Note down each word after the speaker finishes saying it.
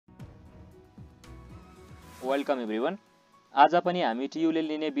Welcome everyone. आज पनि हामी टियुले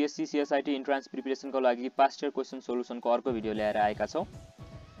लिने B.Sc.CSIT इन्ट्रान्स प्रिपरेसनको लागि पास्ट इयर क्वेसन सोलुसनको अर्को भिडियो ल्याएर आएका छौं,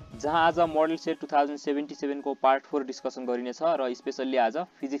 जहाँ आज मोडल सेट 2077 को पार्ट 4 डिस्कसन गरिनेछ र स्पेशली आज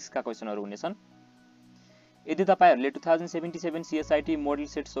फिजिक्सका क्वेसनहरू हुनेछन्। यदि तपाईहरुले 2077 CSIT मोडल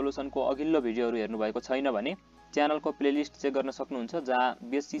सेट सोलुसनको अघिल्लो भिडियोहरू हेर्नु भएको छैन भने च्यानलको प्लेलिस्ट चेक गर्न सक्नुहुन्छ, जहाँ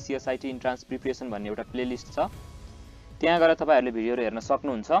B.Sc.CSIT इन्ट्रान्स प्रिपरेसन भन्ने एउटा प्लेलिस्ट छ। त्यहाँ गएर तपाईहरुले भिडियोहरू हेर्न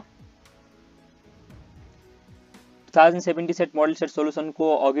सक्नुहुन्छ। 2070 सेट मोडल सेट सोलुसन को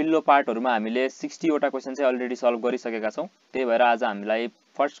अघिल्लो पार्टहरुमा हामीले 60 वटा क्वेशन चाहिँ अलरेडी सल्भ गरिसकेका छौं। त्यही भएर आज हामीलाई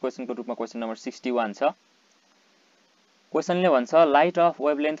फर्स्ट क्वेशनको रूपमा क्वेशन नम्बर 61 छ। क्वेशनले भन्छ light of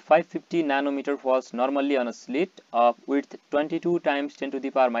wavelength 550 nanometre falls normally on a slit of width 22 times 10 to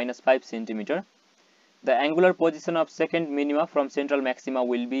the power minus 5 cm. The angular position of second minima from central maxima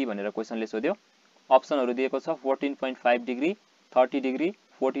will be भनेर क्वेशनले सोध्यो। अप्सनहरु दिएको छ 14.5 degree, 30 degree,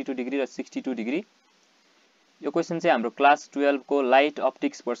 42 degree र 62 degree. यो question चाहिँ हाम्रो class 12 को light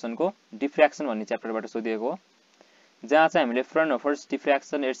optics portion को डिफ्र्याक्सन भन्ने च्याप्टरबाट सोधिएको हो, जहाँ चाहिँ हामीले front first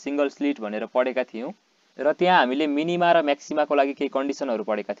डिफ्र्याक्सन at single slit भनेर पढेका थियौं र त्यहाँ हामीले मिनिमा र म्याक्सिमा को लागि केही कन्डिसनहरु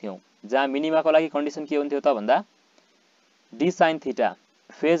पढेका थियौं। जहाँ मिनिमा को लागि कन्डिसन के हुन्थ्यो त भन्दा d sin theta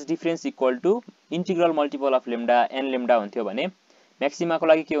phase difference equal to integral multiple of lambda n lambda हुन्थ्यो भने म्याक्सिमा को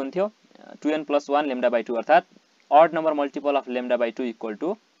लागि के हुन्थ्यो 2n + 1 लेम्डा बाइ 2 अर्थात odd number multiple of lambda by 2 equal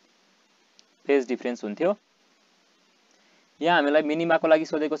to phase difference हुन्थ्यो। यहाँ हामीलाई मिनिमा को लागि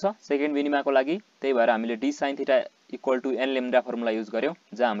सोधेको छ, सेकेन्ड मिनिमा को लागि, त्यही भएर हामीले d sin theta equal to n lambda formula use गर्यौं,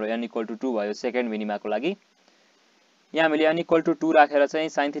 जहाँ हाम्रो n इक्वल टु 2 भयो सेकेन्ड मिनिमा को लागि। यहाँ हामीले n इक्वल टु 2 राखेर चाहिँ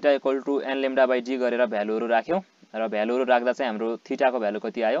sin theta equal to n lambda by d गरेर भ्यालुहरु राख्यौं र भ्यालुहरु राख्दा चाहिँ हाम्रो थीटा को भ्यालु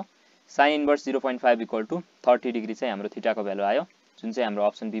कति आयो, sin inverse 0.5 equal to 30 degree चाहिँ हाम्रो थीटा को भ्यालु आयो, जुन चाहिँ हाम्रो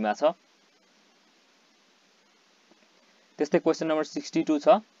अप्सन बी मा छ। त्यस्तै क्वेशन नम्बर 62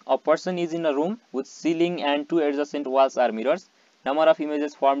 छ। A person is in a room with ceiling and two adjacent walls are mirrors. Number of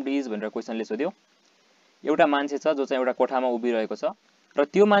images formed is भनेर क्वेशनले सोध्यो। एउटा मान्छे छ जो चाहिँ एउटा कोठामा उभिरहेको छ र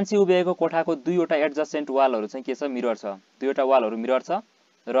त्यो मान्छे उभिएको कोठाको दुईवटा एडजसेन्ट वालहरु चाहिँ के छ, मिरर छ। दुईवटा वालहरु मिरर छ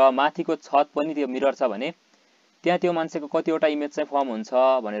र माथिको छत पनि त्यो मिरर छ भने त्यहाँ त्यो मान्छेको कतिवटा इमेज चाहिँ फर्म हुन्छ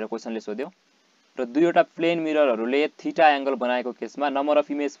भनेर क्वेशनले सोध्यो। र दुईवटा प्लेन मिररहरुले थीटा एंगल बनाएको केसमा नम्बर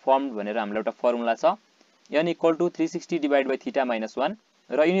अफ इमेज फर्म्ड भनेर हाम्रो एउटा फर्मुला छ, n equal to 360 divide by theta minus 1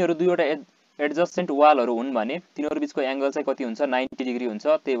 र यिनीहरु दुईवटा एडजसेन्ट वालहरु हुन् भने तिनीहरु बीचको एंगल चाहिँ कति हुन्छ, 90 डिग्री हुन्छ।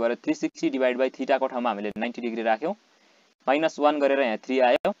 त्यही भएर 360 डिवाइड बाइ थीटा को ठाउँमा हामीले 90 डिग्री राख्यौं, माइनस 1 गरेर यहाँ 3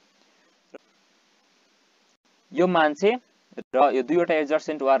 आयो। यो मान्छे र यो दुईवटा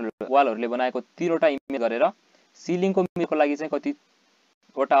एडजसेन्ट वालहरुले बनाएको तीनवटा इमेज गरेर सिलिङको मिररको लागि चाहिँ कति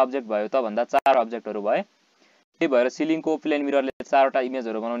वटा अब्जेक्ट भयो त भन्दा 4 अब्जेक्टहरु भए। त्यही भएर सिलिङको प्लेन मिररले 4 वटा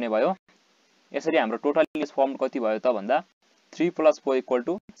इमेजहरु बनाउने भयो। यसरी हाम्रो टोटल इमेज फर्म कति भयो त भन्दा 3 + 4 इक्वल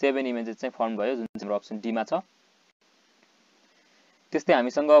टु 7 इमेजेस चाहिँ फर्म भयो, जुन चाहिँ हाम्रो अप्सन डी मा छ। त्यस्तै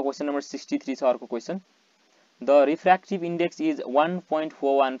हामीसँग क्वेशन नम्बर 63 छ अर्को question. The refractive index is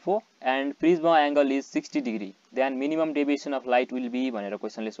 1.414 and prism angle is 60 degree, then minimum deviation of light will be भनेर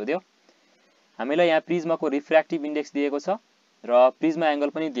क्वेशनले सोध्यो। हामीलाई यहाँ प्रिज्मको रिफ्र्याक्टिभ इन्डेक्स दिएको छ र प्रिज्म एंगल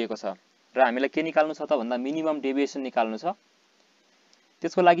पनि दिएको छ र हामीलाई के निकाल्नु छ त भन्दा मिनिमम डेभिएसन निकाल्नु छ।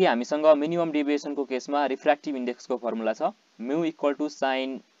 त्यसको लागि हामीसँग मिनिमम डेभिएसन को केसमा रिफ्र्याक्टिभ इन्डेक्स को फर्मुला छ mu equal to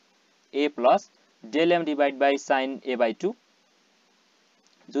sin a plus del m divide by sin a by 2,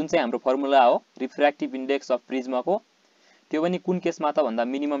 जुन चाहिँ हाम्रो फर्मुला हो रिफ्र्याक्टिभ इन्डेक्स अफ प्रिज्म को। त्यो पनि कुन केसमा त भन्दा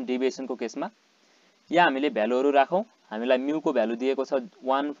मिनिमम डेभिएसन को केसमा। यहाँ हामीले भ्यालुहरु राखौं, हामीलाई म्यू को भ्यालु दिएको छ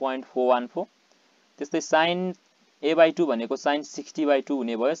 1.414। त्यस्तै sin a बाइ 2 भनेको sin 60 बाइ 2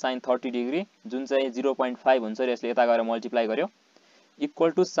 हुने भयो, sin 30 डिग्री, जुन चाहिँ 0.5 हुन्छ र यसले यता गएर मल्टिप्लाई गर्यो,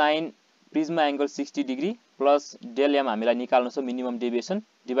 equal to sin prism angle 60 degree plus del m हामीलाई निकाल्नु छ minimum deviation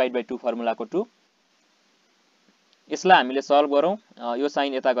divide by 2 formula को 2। यसलाई हामीले सल्भ गरौं, यो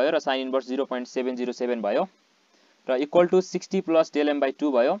साइन यता गयो र sin इन्भर्स 0.707 भयो र equal to 60 plus del m by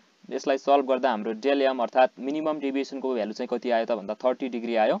 2 भयो। यसलाई सल्भ गर्दा हाम्रो del m अर्थात मिनिमम डेभिएसन को भ्यालु चाहिँ कति आयो त भन्दा 30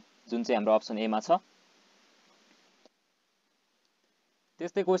 डिग्री आयो, जुन चाहिँ हाम्रो अप्सन ए मा छ।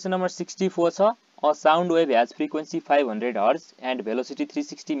 त्यस्तै क्वेशन नम्बर 64 छ। A sound wave has frequency 500 Hz and velocity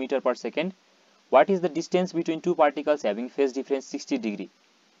 360 meter per second. What is the distance between two particles having phase difference 60 degree?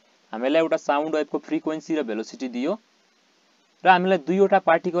 हामीलाई एउटा साउन्ड वेभ को फ्रिक्वेन्सी र भेलोसिटी दियो र हामीलाई दुईवटा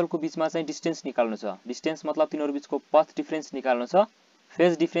पार्टिकल को बीचमा चाहिँ डिस्टेन्स निकाल्नु छ। डिस्टेन्स मतलब तिनीहरु बीचको पथ डिफरेन्स निकाल्नु छ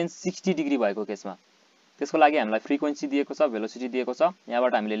फेज डिफरेन्स 60 डिग्री भएको केसमा। त्यसको लागि हामीलाई फ्रिक्वेन्सी दिएको छ, भेलोसिटी दिएको छ।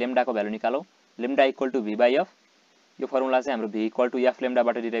 यहाँबाट हामीले लेम्डा को value निकालौं, lambda equal to v by f। यो फर्मुला चाहिँ हाम्रो v equal to f lambda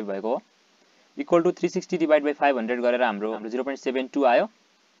बाट डिराइभ भएको हो, इक्वल टु 360 डिवाइड बाइ 500 गरेर हाम्रो 0.72 आयो।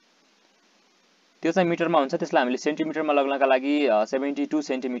 त्यो चाहिँ मिटरमा हुन्छ, त्यसलाई हामीले सेन्टिमिटरमा लग्नका लागि 72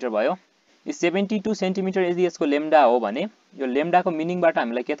 सेन्टिमिटर भयो। यो 72 सेन्टिमिटर यदि यसको लेम्डा हो भने यो लेम्डाको मिनिङबाट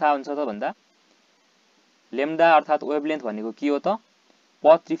हामीलाई के थाहा हुन्छ त भन्दा लेम्डा अर्थात वेभलेन्थ भनेको के हो त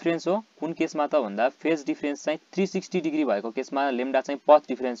पथ डिफरेन्स हो। कुन केसमा त भन्दा फेज डिफरेन्स चाहिँ 360 डिग्री भएको केसमा लेम्डा चाहिँ पथ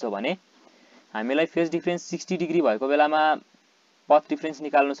डिफरेन्स हो भने हामीलाई फेज डिफरेन्स 60 डिग्री भएको बेलामा पथ डिफरेन्स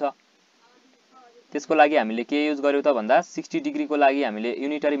निकाल्नु छ। त्यसको लागि हामीले के युज गर्यौ त भन्दा 60 डिग्रीको लागि हामीले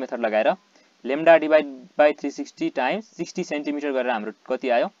युनिटरी मेथड लगाएर lambda divide by 360 times 60 centimetre गरेर हाम्रो कति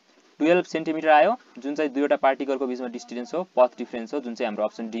आयो 12 सेन्टिमिटर आयो, जुन चाहिँ दुईवटा पार्टिकलको बीचमा डिस्टेन्स हो, पथ डिफरेन्स हो, जुन चाहिँ हाम्रो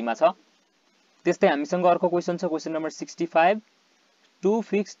अप्सन डी मा छ। त्यस्तै हामीसँग अर्को क्वेशन छ, question number 65। Two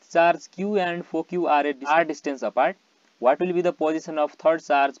fixed charge Q and 4Q are at distance apart. What will be the position of third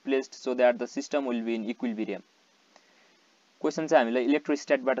charge placed so that the system will be in equilibrium? Question चाहिँ हामीलाई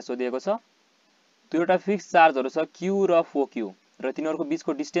इलेक्ट्रोस्ट्याटबाट सोधिएको छ। दुईवटा fix चार्जहरु छ Q र 4Q र तिनीहरुको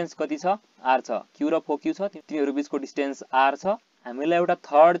बीचको distance कति छ R छ। Q र 4Q छ, तिनीहरु बीचको डिस्टेन्स R छ। हामीलाई एउटा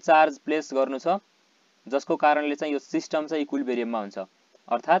थर्ड चार्ज प्लेस गर्नु छ जसको कारणले चाहिँ यो सिस्टम चाहिँ इक्विलिब्रियममा हुन्छ,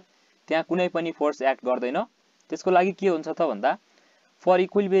 अर्थात त्यहाँ कुनै पनि फोर्स एक्ट गर्दैन। त्यसको लागि के हुन्छ त भन्दा for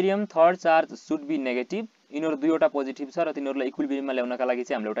equilibrium third charge should be negative. यिनीहरु दुईवटा पोजिटिभ छ र तिनीहरुलाई इक्विलिब्रियममा ल्याउनका लागि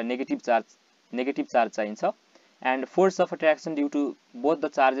चाहिँ हामीले एउटा नेगेटिभ चार्ज चाहिन्छ। And force of attraction due to both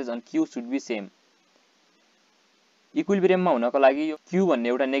the charges on Q should be same. इक्विलिब्रियममा हुनको लागि यो Q भन्ने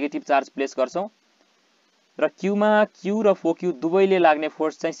एउटा नेगेटिभ चार्ज प्लेस गर्छौं र Q मा Q र 4Q दुवैले लाग्ने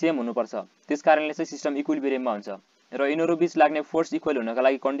फोर्स चाहिँ सेम हुनुपर्छ। त्यसकारणले चाहिँ सिस्टम इक्विलिब्रियममा हुन्छ र यिनीहरु बीच लाग्ने फोर्स इक्वल हुनका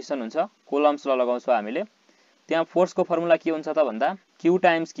लागि कन्डिसन हुन्छ कोलम्स ल लगाउँछौं हामीले। त्यहाँ फोर्सको फर्मुला के हुन्छ त भन्दा Q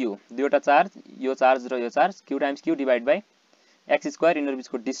टाइम्स Q, दुईवटा चार्ज, यो चार्ज र यो charge, Q times Q divide by x square, यिनीहरु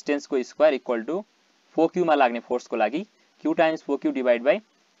बीचको डिस्टेन्सको स्क्वायर इक्वल टु 4Q मा लाग्ने फोर्सको लागि Q times 4Q divide by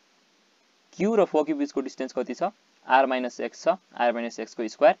Q र 4Q बीचको डिस्टेन्स कति छ R माइनस x छ, R माइनस x को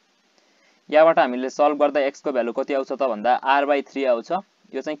स्क्वायर। यहाँबाट हामीले सल्भ गर्दा x को भ्यालु कति आउँछ त भन्दा R/3 आउँछ।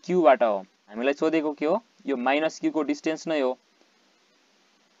 यो चाहिँ Q बाट हो। हामीलाई सोधेको के हो, यो माइनस Q को डिस्टेन्स नै हो।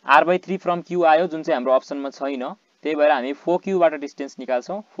 R/3 फ्रम Q आयो, जुन चाहिँ हाम्रो अप्सनमा छैन। त्यही भएर हामी 4Q बाट डिस्टेन्स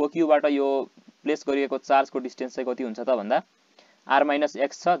निकाल्छौं। 4Q बाट यो प्लेस गरिएको चार्जको डिस्टेन्स चाहिँ कति हुन्छ त भन्दा R माइनस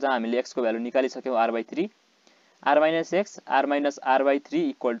x छ, जहाँ हामीले x को value निकालिसक्यौं R/3। R minus x, R minus R/3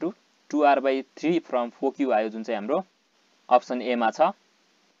 equal to 2R/3 from 4Q आयो, जुन चाहिँ हाम्रो अप्सन ए मा छ।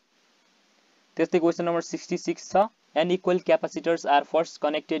 त्यस्तै क्वेशन नम्बर 66 छ। N-equal capacitors are first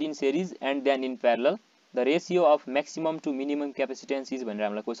connected in series and then in parallel. The ratio of maximum to minimum capacitance is भनेर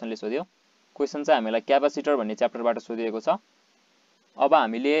हामीलाई क्वेशनले सोध्यो। क्वेशन चाहिँ हामीलाई क्यापेसिटर भन्ने च्याप्टरबाट सोधिएको छ। अब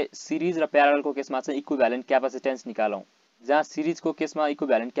हामीले सिरिज र प्यारललको केसमा चाहिँ इक्विभ्यालेन्ट क्यापेसिटेन्स निकालौं। जहाँ सिरिजको केसमा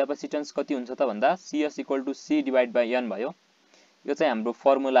इक्विभ्यालेन्ट क्यापेसिटेन्स कति हुन्छ त भन्दा CS = C divide by N भयो। यो चाहिँ हाम्रो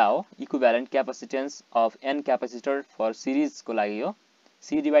फर्मुला हो, equivalent क्यापेसिटेन्स of N capacitor for सिरिजको लागि हो।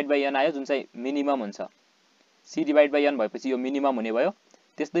 C डिवाइड बाइ N आयो, जुन चाहिँ मिनिमम हुन्छ। C डिवाइड बाइ N भएपछि यो मिनिमम हुने भयो।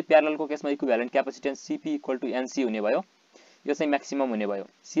 त्यस्तै प्यारललको केसमा इक्विभ्यालेन्ट क्यापेसिटेन्स CP = NC हुने भयो। यो चाहिँ म्याक्सिमम हुने भयो।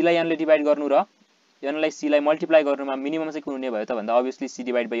 C लाई N ले डिवाइड गर्नु र N लाई C लाई मल्टिप्लाई गर्नुमा मिनिमम चाहिँ कुन हुने भयो त भन्दा obviously C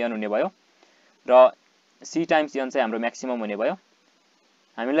divide by N हुने भयो र C टाइम्स N चाहिँ हाम्रो म्याक्सिमम हुने भयो।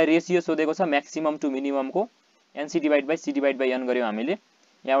 हामीलाई रेशियो सोधेको छ maximum to मिनिममको। NC divide by C divide by N गर्यौं हामीले।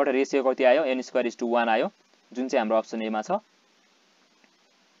 यहाँबाट रेशियो कति आयो, n² = 1 आयो, जुन चाहिँ हाम्रो अप्सन ए मा छ।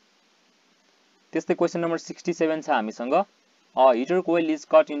 त्यस्तै क्वेशन नम्बर 67 छ हामीसँग। A heater coil is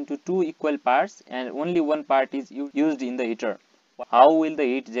cut into 2 equal parts and only one part is used in the heater. How will the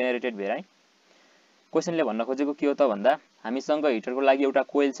heat generated vary? क्वेशनले भन्न खोजेको के हो त भन्दा हामीसँग हिटरको लागि एउटा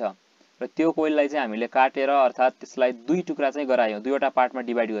कोइल छ र त्यो कोइललाई चाहिँ हामीले काटेर अर्थात त्यसलाई दुई टुक्रा चाहिँ गरायौं, दुईवटा पार्टमा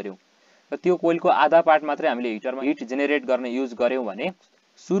डिवाइड गर्यौं र त्यो कोइलको आधा पार्ट मात्रै हामीले हिटरमा हिट जेनेरेट गर्ने युज गर्यौं भने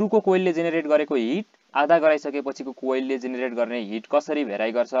सुरुको कोइलले जेनेरेट गरेको हिट आधा गराइसकेपछिको कोइलले जेनेरेट गर्ने हिट कसरी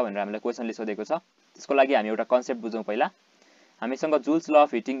भेराइ गर्छ भनेर हामीलाई क्वेशनले सोधेको छ। त्यसको लागि हामी एउटा कन्सेप्ट बुझौं। पहिला हामीसँग Joule's law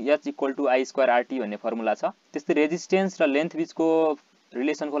of heating H = I²RT भन्ने फर्मुला छ। त्यस्तै रेजिस्टेन्स र लेन्थ बीचको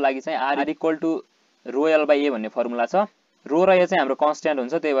रिलेसनको लागि चाहिँ R = ρL/A भन्ने फर्मुला छ। रो र A चाहिँ हाम्रो कन्स्ट्यान्ट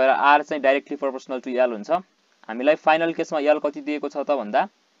हुन्छ, त्यही भएर R चाहिँ डाइरेक्टली प्रोपोर्सनल टु L हुन्छ। हामीलाई फाइनल केसमा L कति दिएको छ त भन्दा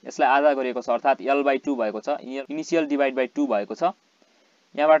यसलाई आधा गरिएको छ, अर्थात L/2 भएको छ। इनिशियल डिवाइड बाइ 2 भएको छ।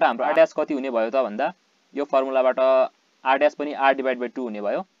 यहाँबाट हाम्रो R' कति हुने भयो त भन्दा यो फर्मुलाबाट R' पनि R डिवाइड बाइ 2 हुने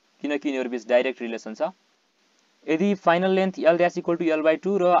भयो, किनकि यिनीहरु बीच डाइरेक्ट रिलेसन छ। यदि फाइनल लेन्थ L' =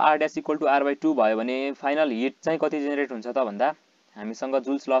 L/2 र R' = R/2 भयो भने फाइनल हिट चाहिँ कति जेनेरेट हुन्छ त भन्दा हामीसँग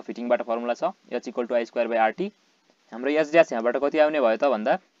जुल्स ल अफ हिटिङबाट फर्मुला छ H = I²/RT। हाम्रो H' यहाँबाट कति आउने भयो त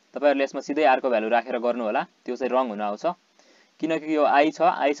भन्दा तपाईहरुले यसमा सिधै R को भ्यालु राखेर गर्नु होला, त्यो चाहिँ रङ हुन आउँछ, किनकि यो I छ,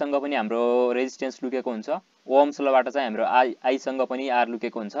 I सँग पनि हाम्रो रेजिस्टेन्स लुकेको हुन्छ। ओहम्स लबाट चाहिँ हाम्रो I सँग पनि R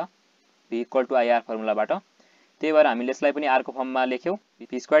लुकेको हुन्छ V = IR फर्मुलाबाट। त्यही भएर हामीले यसलाई पनि R को फर्ममा लेख्यौं,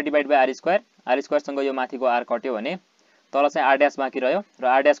 V² divide by R²। R² सँग यो माथिको R कट्यो भने तल चाहिँ r ड्याश बाँकी रह्यो र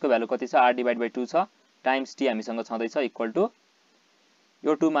r ड्याश को भ्यालु कति छ r डिभाइड बाइ 2 छ टाइम्स t हामीसँग छँदैछ इक्वल टु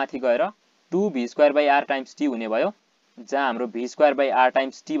यो 2 माथि गएर 2v² by r times t हुने भयो जहाँ हाम्रो v² by r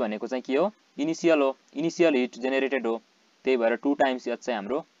times t भनेको चाहिँ के हो इनिशियल हो इनिशियल हिट जेनेरेटेड हो त्यही भएर 2 टाइम्स h चाहिँ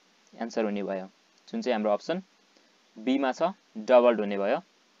हाम्रो आन्सर हुने भयो जुन चाहिँ हाम्रो अप्सन बी मा छ डबल्ड हुने भयो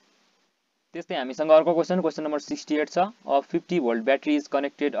त्यस्तै हामीसँग अर्को क्वेशन नम्बर 68 छ a 50 volt battery is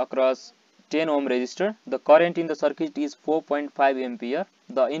connected across 10 ohm resistor the current in the circuit is 4.5 ampere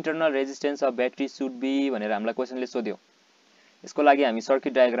the internal resistance of battery should be भनेर हामीलाई क्वेशनले सोध्यो यसको लागि हामी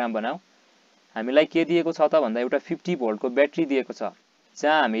सर्किट डायग्राम बनाऊ हामीलाई के दिएको छ त भन्दा एउटा 50 भोल्टको ब्याट्री दिएको छ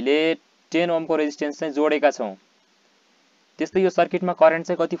जहाँ हामीले 10 ओमको रेजिस्टेन्स चाहिँ जोडेका छौं त्यस्तै यो सर्किटमा करेन्ट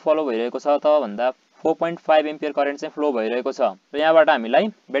चाहिँ कति फ्लो भइरहेको छ त भन्दा 4.5 एम्पियर करेन्ट चाहिँ फ्लो भइरहेको छ र यहाँबाट हामीलाई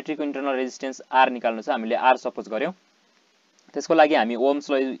ब्याट्रीको इन्टरनल रेजिस्टेन्स R निकाल्नु छ हामीले R सपोज गर्यौं त्यसको लागि हामी ओम्स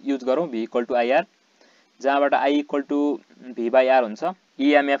ल युज गरौँ V = IR जहाँबाट I = V/R हुन्छ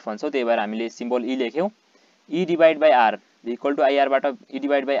EMF भन्छौं त्यही भएर हामीले symbol E लेख्यौं E divide by R V = IR बाट E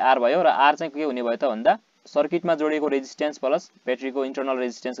डिवाइड बाइ R भयो र R चाहिँ के हुने भयो त भन्दा सर्किटमा जोडिएको रेजिस्टेन्स प्लस ब्याट्रीको इन्टरनल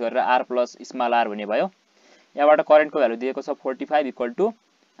रेजिस्टेन्स गरेर R प्लस स्मल r हुने भयो यहाँबाट करेन्टको भ्यालु दिएको छ 45 =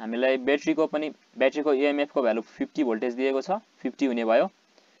 हामीलाई ब्याट्रीको EMF को भ्यालु 50 भोल्टेज दिएको छ 50 हुने भयो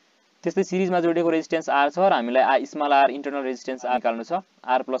त्यस्तै सिरिजमा जोडिएको रेजिस्टेन्स R छ र हामीलाई small r internal resistance R निकाल्नु छ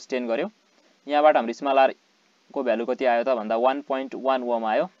R + 10 गर्यौं यहाँबाट हाम्रो स्मल r को भ्यालु कति आयो त भन्दा 1.1 ओम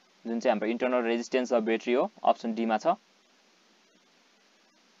आयो जुन चाहिँ हाम्रो इन्टरनल रेजिस्टेन्स अफ ब्याट्री हो अप्सन डी मा छ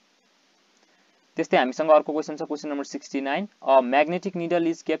त्यस्तै हामीसँग अर्को क्वेशन छ question number 69 a magnetic needle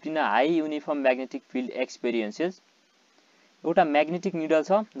is kept in a high uniform magnetic field experiences एउटा म्याग्नेटिक निडल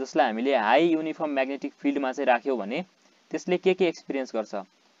छ जसलाई हामीले हाई युनिफर्म म्याग्नेटिक फिल्डमा चाहिँ राख्यौ भने त्यसले के एक्सपिरियन्स गर्छ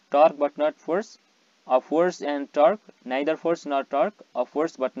torque but not force a force and torque neither force not torque a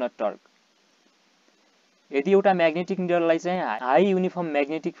force but not torque यदि एउटा म्याग्नेटिक निडललाई चाहिँ हाई युनिफर्म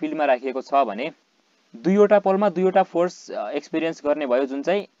म्याग्नेटिक फिल्डमा राखिएको छ भने दुईवटा पोलमा दुईवटा फोर्स एक्सपिरियन्स गर्ने भयो जुन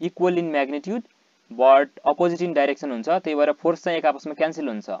चाहिँ equal in magnitude but opposite in direction हुन्छ त्यही भएर फोर्स चाहिँ एक आपसमा क्यान्सल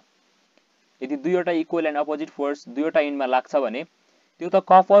हुन्छ यदि दुईवटा इक्वल एन्ड अपोजिट फोर्स दुईवटा इन्डमा लाग्छ भने त्यो त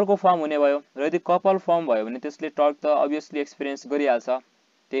कपलको फर्म हुने भयो र यदि कपल फर्म भयो भने त्यसले टर्क त अभियसली एक्सपिरियन्स गरिहाल्छ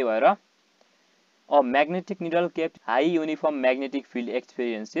त्यही भएर a magnetic needle kept high uniform magnetic field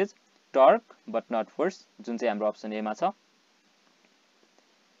experiences torque but not force जुन चाहिँ हाम्रो अप्सन ए मा छ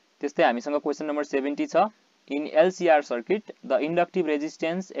त्यस्तै हामीसँग क्वेशन नम्बर 70 छ in LCR circuit the inductive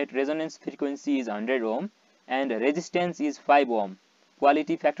resistance at resonance frequency is 100 Om and resistance is 5 Om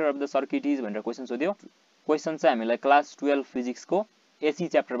quality factor of the circuit is भनेर question सोध्यो क्वेशन चाहिँ हामीलाई क्लास 12 फिजिक्स को एसी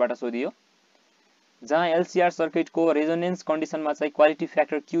च्याप्टरबाट सोधियो जहाँ LCR सर्किट को रेजोनेन्स कन्डिसनमा चाहिँ क्वालिटी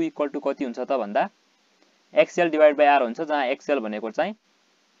फ्याक्टर Q = कति हुन्छ त भन्दा XL डिवाइड बाइ R हुन्छ जहाँ XL भनेको चाहिँ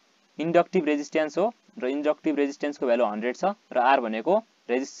इन्डक्टिभ रेजिस्टेन्स हो र इन्डक्टिभ रेजिस्टेन्स को भ्यालु 100 छ र R भनेको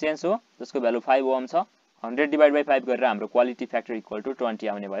रेजिस्टेन्स हो जसको भ्यालु 5 ओम छ 100 डिवाइड बाइ 5 गरेर हाम्रो क्वालिटी फ्याक्टर = 20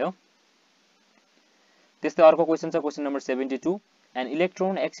 आउने भयो त्यस्तै अर्को क्वेशन छ question number 72 an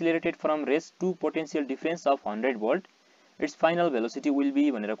electron accelerated from rest to potential difference of 100 volt it's final velocity will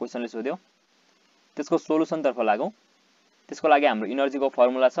be भनेर क्वेशनले सोध्यो त्यसको सोलुसन तर्फ लागौं त्यसको लागि हाम्रो एनर्जीको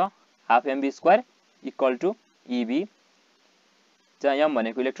फर्मुला छ 12 mv² = ev जहाँ m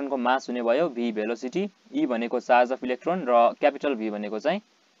भनेको इलेक्ट्रोनको मास हुने भयो v भेलोसिटी e भनेको चार्ज अफ इलेक्ट्रोन र क्यापिटल V भनेको चाहिँ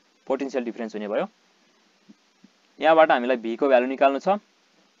पोटेन्शियल डिफरेन्स हुने भयो यहाँबाट हामीलाई v को भ्यालु निकाल्नु छ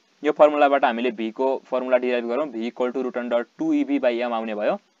यो फर्मुलाबाट हामीले v को फर्मुला डिराइभ गरौँ v = √2ev/m आउने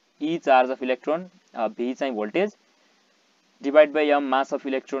भयो e charge of electron v चाहिँ voltage divide by m mass of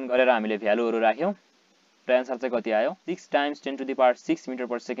electron गरेर हामीले भ्यालुहरु राख्यौं र आन्सर चाहिँ कति आयो 6 × 10⁻6 मिटर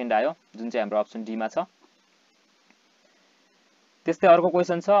पर सेकेन्ड आयो जुन चाहिँ हाम्रो अप्सन डी मा छ त्यस्तै अर्को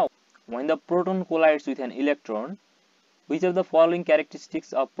क्वेशन छ when the proton collides with an electron which of the following characteristics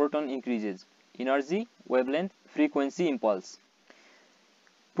of proton increases energy wavelength frequency impulse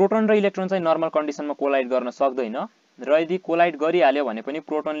proton र इलेक्ट्रोन चाहिँ नर्मल कन्डिसनमा कोलाइड गर्न सक्दैन र यदि कोलाइड गरिहाल्यो भने पनि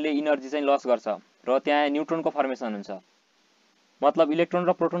प्रोटोनले एनर्जी चाहिँ लस गर्छ र त्यहाँ न्यूट्रोनको फर्मेसन हुन्छ मतलब इलेक्ट्रोन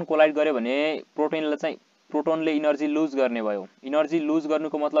र प्रोटोन कोलाइड गर्यो भने प्रोटोनले एनर्जी लुज गर्ने भयो एनर्जी लुज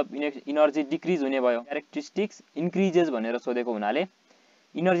गर्नुको मतलब एनर्जी डिक्रिज हुने भयो क्यारेक्टरिस्टिक्स इन्क्रिजेस भनेर सोधेको हुनाले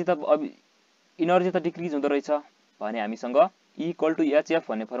एनर्जी त डिक्रिज हुँदो रहेछ भने हामीसँग E = hf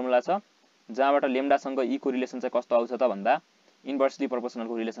भन्ने फर्मुला छ जहाँबाट लेम्डा सँग E को रिलेसन चाहिँ कस्तो आउँछ त भन्दा इन्भर्सली प्रोपोर्सनल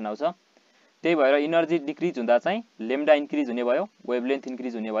को रिलेसन आउँछ त्यही भएर एनर्जी डिक्रिज हुँदा चाहिँ लेम्डा इन्क्रिज हुने भयो वेभलेन्थ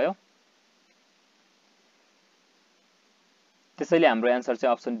इन्क्रिज हुने भयो त्यसैले हाम्रो आन्सर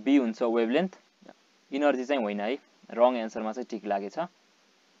चाहिँ अप्सन बी हुन्छ वेभलेन्थ एनर्जी चाहिँ होइन है रङ आन्सरमा चाहिँ ठीक लागेछ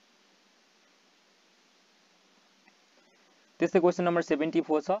त्यस्तै क्वेशन नम्बर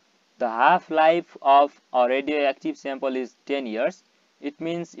 74 छ the half life of a radioactive sample is 10 years, it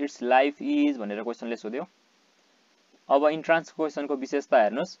means it's life is भनेर क्वेसनले सोध्यो। अब इन्ट्रान्स क्वेसनको विशेषता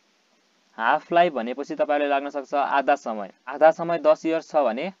हेर्नुहोस्। हाफ लाइफ भनेपछि तपाईले लाग्न सक्छ आधा समय 10 इयर्स छ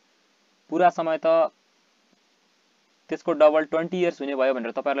भने पुरा समय त त्यसको डबल 20 इयर्स हुने भयो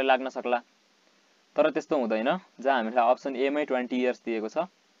भनेर तपाईहरुलाई लाग्न सक्ला, तर त्यस्तो हुँदैन। जहाँ हामीलाई अप्सन ए मै 20 इयर्स दिएको छ,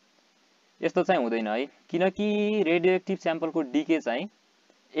 यस्तो चाहिँ हुँदैन है, किनकि रेडियोएक्टिभ स्याम्पलको डिके चाहिँ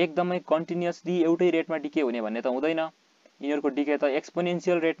एकदमै कन्टिन्युअसली एउटै रेटमा डिके हुने भन्ने त हुँदैन। यिनीहरुको डिके त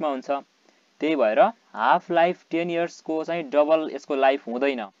एक्सपोनेन्शियल रेटमा हुन्छ। त्यही भएर हाफ लाइफ 10 इयर्स को चाहिँ डबल यसको लाइफ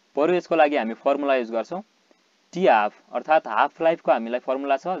हुँदैन। बरु यसको लागि हामी फर्मुला युज गर्छौं, टी हाफ, अर्थात हाफ लाइफ को हामीलाई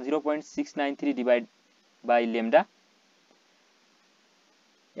फर्मुला छ 0.693 डिवाइड बाइ लेम्डा।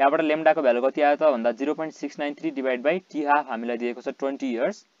 यहाँबाट लेम्डा को भ्यालु कति आयो त भन्दा 0.693 डिवाइड बाइ टी हाफ हामीलाई दिएको छ 20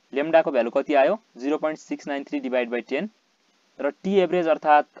 इयर्स। लेम्डा को भ्यालु कति आयो 0.693 डिवाइड बाइ 10 र टी एभरेज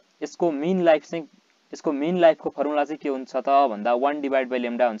अर्थात यसको मीन लाइफ को फर्मुला चाहिँ के हुन्छ त भन्दा 1 डिवाइड बाइ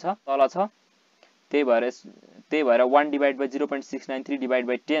लेम्डा हुन्छ, तल छ। त्यही भएर 1 डिवाइड बाइ 0.693 डिवाइड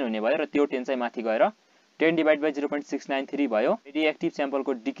बाइ 10 हुने भयो र त्यो 10 चाहिँ माथि गएर 10 डिवाइड बाइ 0.693 भयो। रेडियोएक्टिभ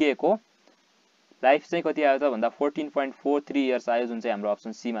स्याम्पलको डिके को लाइफ चाहिँ कति आयो त भन्दा 14.43 इयर्स आयो, जुन चाहिँ हाम्रो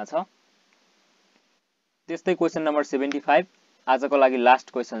अप्सन सी मा छ। त्यस्तै क्वेशन नम्बर 75 आजको लागि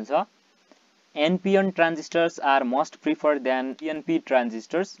लास्ट क्वेशन छ। NPN transistors are most preferred than PNP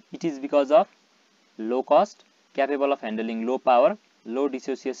transistors. It is because of low cost, capable of handling low power, low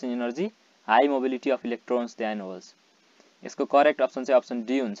dissociation energy, high mobility of electrons than holes. यसको correct option चाहिँ option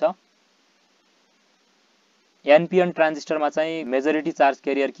D हुन्छ। NPN transistor मा चाहिँ majority charge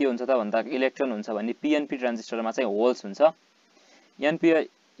career के हुन्छ त भन्दा electron हुन्छ भने PNP ट्रान्जिस्टर मा चाहिँ होल्स हुन्छ।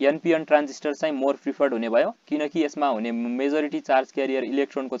 NPN ट्रान्जिस्टर चाहिँ मोर प्रिफर्ड हुने भयो किनकि यसमा हुने मेजोरिटी चार्ज क्यारियर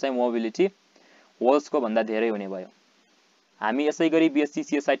इलेक्ट्रोन को चाहिँ मोबिलिटी होल्स को भन्दा धेरै हुने भयो। हामी यसैगरी B.Sc.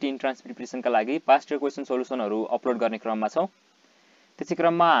 CSIT इन्ट्रान्स प्रिपरेसन का लागि पास्ट इयर क्वेशन सोलुसनहरु अपलोड गर्ने क्रममा छौं। त्यसै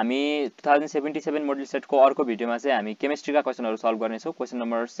क्रममा हामी 2077 मोडल सेट को अर्को भिडियोमा चाहिँ हामी केमिस्ट्री का क्वेशनहरु सल्भ गर्ने छौं। क्वेशन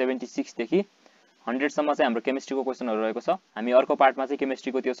नम्बर 76 देखि 100 सम्म चाहिँ हाम्रो केमिस्ट्री को क्वेशनहरु रहेको छ। हामी अर्को पार्टमा चाहिँ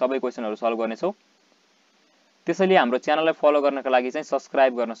केमिस्ट्री को त्यो सबै क्वेशनहरु सल्भ गर्ने छौं। त्यसैले हाम्रो च्यानललाई फलो गर्नका लागि चाहिँ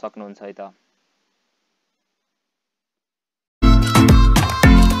सब्स्क्राइब गर्न सक्नुहुन्छ है त।